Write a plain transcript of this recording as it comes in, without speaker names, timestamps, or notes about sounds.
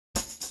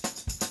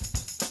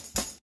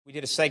We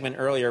did a segment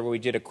earlier where we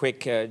did a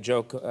quick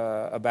joke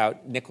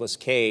about Nicolas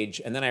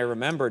Cage, and then I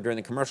remember during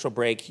the commercial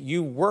break,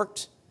 you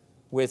worked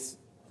with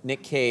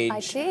Nic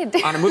Cage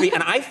on a movie,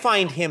 and I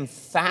find him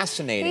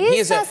fascinating. He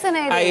is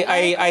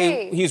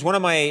fascinating. He's one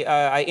of my.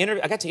 I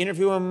got to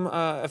interview him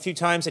a few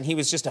times, and he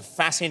was just a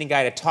fascinating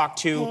guy to talk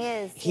to.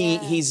 He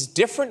is. He's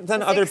different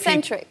than other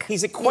eccentric. people.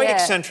 He's quite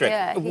eccentric.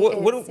 Yeah, what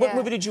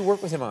movie did you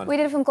work with him on? We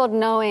did a film called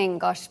Knowing.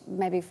 Gosh,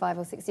 maybe 5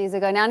 or 6 years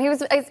ago now, and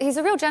he's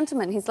a real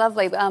gentleman. He's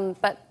lovely,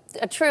 but.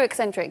 A true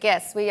eccentric,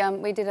 yes. We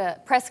did a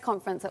press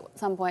conference at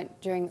some point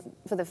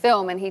for the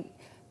film, and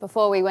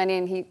before we went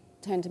in, he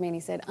turned to me and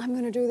he said, "I'm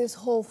going to do this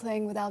whole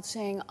thing without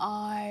saying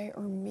I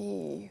or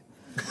me."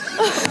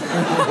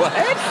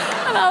 What?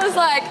 And I was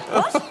like,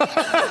 what?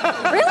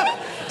 Really?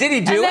 Did he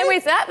do it? And then we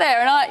sat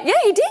there, and yeah,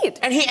 he did.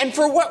 And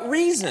for what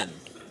reason?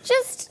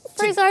 Just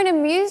for his own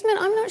amusement.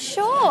 I'm not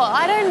sure.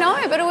 I don't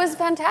know, but it was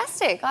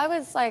fantastic. I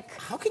was like,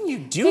 how can you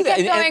do that?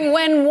 He kept going,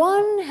 when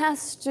one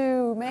has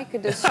to make a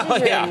decision. Oh,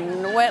 yeah.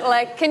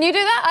 Can you do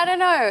that? I don't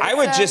know. I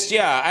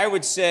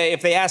would say,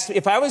 if they asked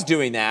if I was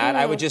doing that,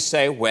 I would just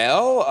say,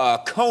 well,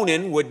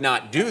 Conan would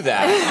not do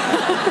that.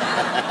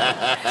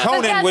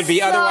 Conan would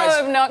be otherwise. It's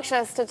so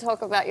obnoxious to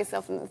talk about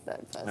yourself in the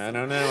third person. I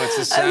don't know. It's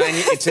a sign.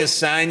 It's a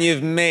sign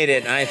you've made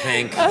it, I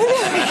think.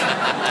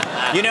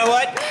 You know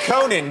what?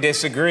 Conan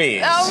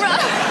disagrees. Oh, right.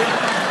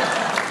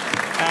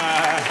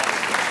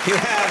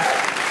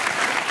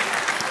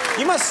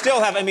 You must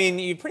still have, I mean,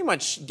 you're pretty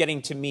much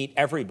getting to meet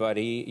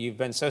everybody. You've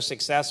been so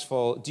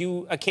successful. Do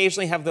you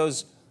occasionally have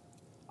those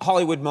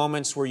Hollywood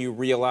moments where you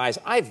realize,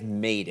 I've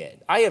made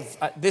it?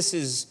 This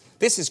is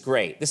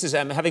great.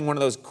 I'm having one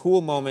of those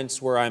cool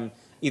moments where I'm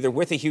either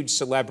with a huge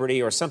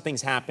celebrity or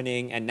something's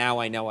happening and now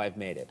I know I've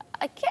made it.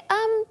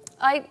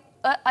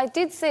 I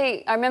did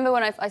see. I remember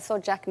when I saw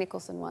Jack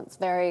Nicholson once,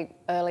 very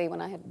early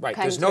when I had. Right.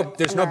 There's no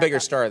bigger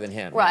star than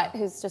him. Right.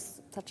 Who's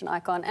just such an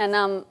icon.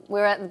 And we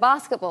were at the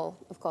basketball,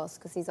 of course,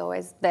 because he's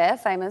always there,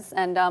 famous.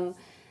 And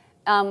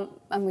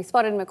we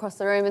spotted him across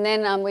the room. And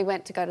then we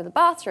went to go to the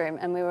bathroom,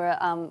 and we were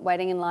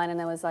waiting in line, and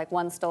there was like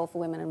one stall for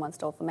women and one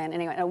stall for men.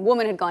 Anyway, a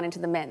woman had gone into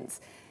the men's,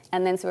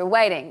 and then so we were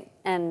waiting,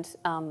 and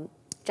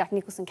Jack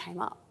Nicholson came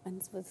up and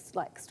was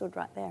like stood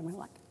right there, and we were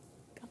like,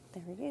 God,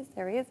 there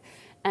he is.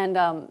 And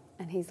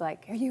he's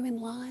like, are you in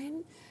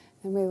line?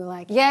 And we were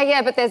like,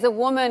 yeah, but there's a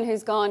woman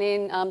who's gone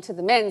in to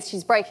the men's.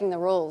 She's breaking the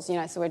rules, you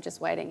know, so we're just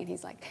waiting. And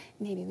he's like,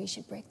 maybe we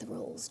should break the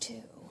rules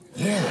too.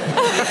 Yeah.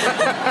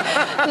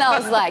 And I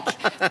was like,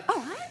 all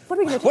right, what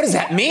are we going to do? What does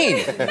that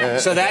mean?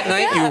 So that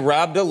night you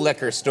robbed a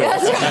liquor store.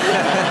 That's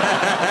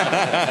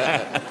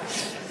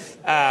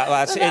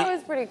right. So that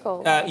was pretty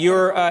cool.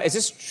 Is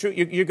this true?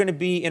 You're going to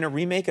be in a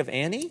remake of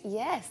Annie?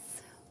 Yes.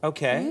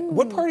 Okay.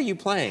 What part are you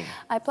playing?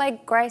 I play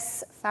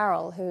Grace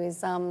Farrell, who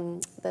is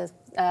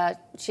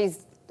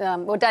she's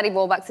Daddy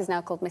Warbucks is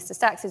now called Mr.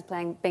 Stacks, who's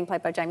being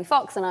played by Jamie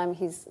Foxx, and I'm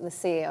the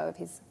CEO of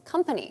his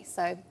company.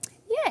 So,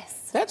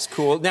 yes. That's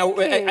cool. Now,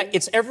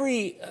 it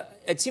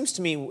seems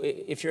to me,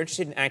 if you're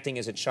interested in acting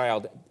as a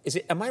child,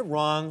 am I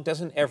wrong?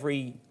 Doesn't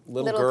every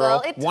little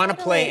girl want to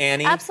play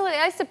Annie? Absolutely.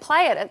 I used to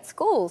play it at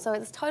school, so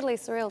it's totally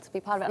surreal to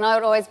be part of it. And I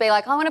would always be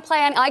like, I want to play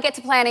Annie. I get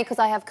to play Annie because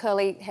I have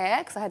curly hair,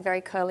 because I had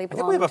very curly blonde. I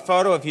think we have a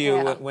photo of you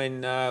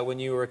when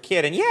you were a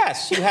kid. And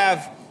yes, you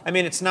have, I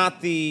mean, it's not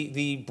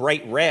the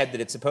bright red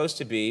that it's supposed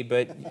to be,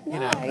 but, you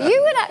know.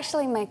 You would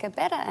actually make a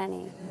better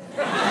Annie.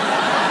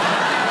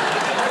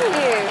 Wouldn't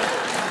you?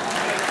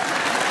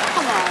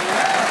 Come on.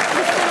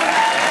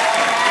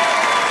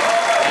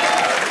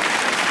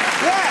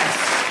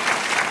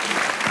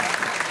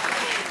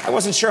 I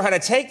wasn't sure how to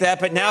take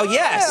that, but now,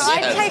 yes.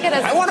 I take it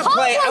as I want to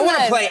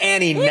play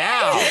Annie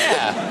now.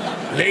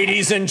 Yeah.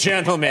 Ladies and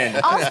gentlemen.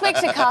 I'll speak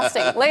to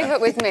casting. Leave it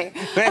with me.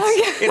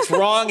 It's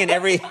wrong in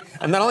every...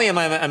 Not only am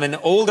I'm an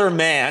older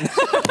man.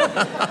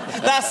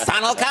 The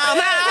sun will come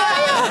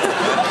out.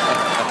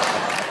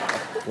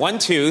 One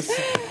tooth.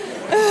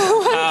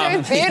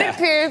 One tooth, bearded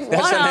pubes,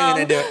 that's one arm.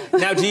 Something to do.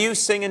 Now, do you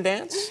sing and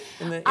dance?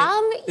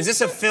 Is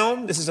this a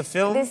film? This is a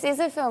film? This is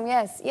a film,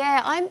 yes.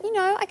 Yeah,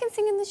 I can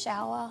sing in the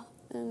shower.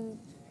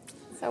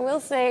 So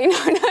we'll see.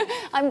 No,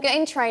 I'm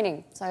in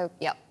training. So,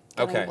 yeah.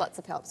 Okay. Lots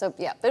of help. So,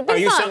 yeah. But it'll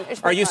be fun.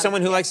 Are you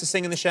someone who likes to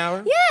sing in the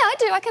shower? Yeah, I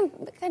do. I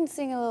can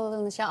sing a little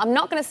in the shower. I'm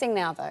not going to sing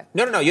now, though.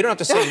 No. You don't have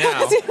to sing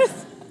now.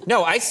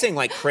 No, I sing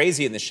like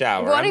crazy in the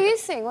shower. What do you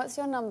sing? What's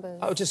your numbers?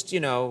 Oh, just, what do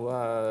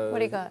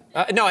you got?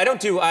 No, I don't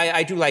do...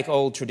 I do like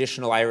old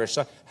traditional Irish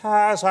stuff.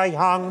 As a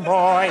young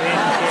boy in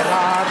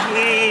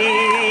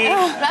Killarney.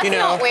 Oh, that's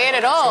not weird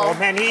at all. So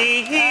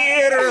many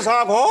years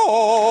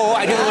ago.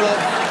 I do a little...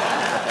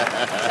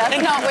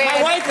 That's not weird.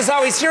 My wife is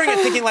always hearing it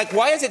thinking, like,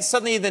 why is it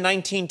suddenly the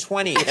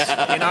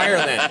 1920s in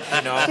Ireland,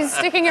 you know? She's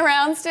sticking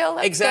around still?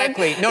 That's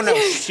exactly. good. No,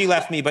 she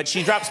left me, but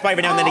she drops by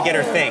every now and then to get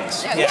her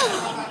things.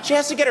 Yeah. She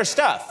has to get her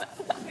stuff.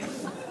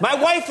 My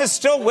wife is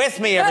still with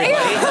me,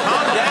 everybody.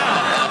 Calm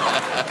down.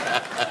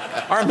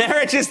 Our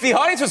marriage is... The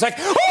audience was like,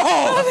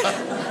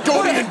 oh!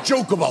 Don't even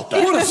joke about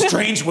that. What a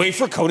strange way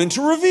for Conan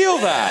to reveal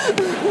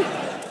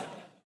that.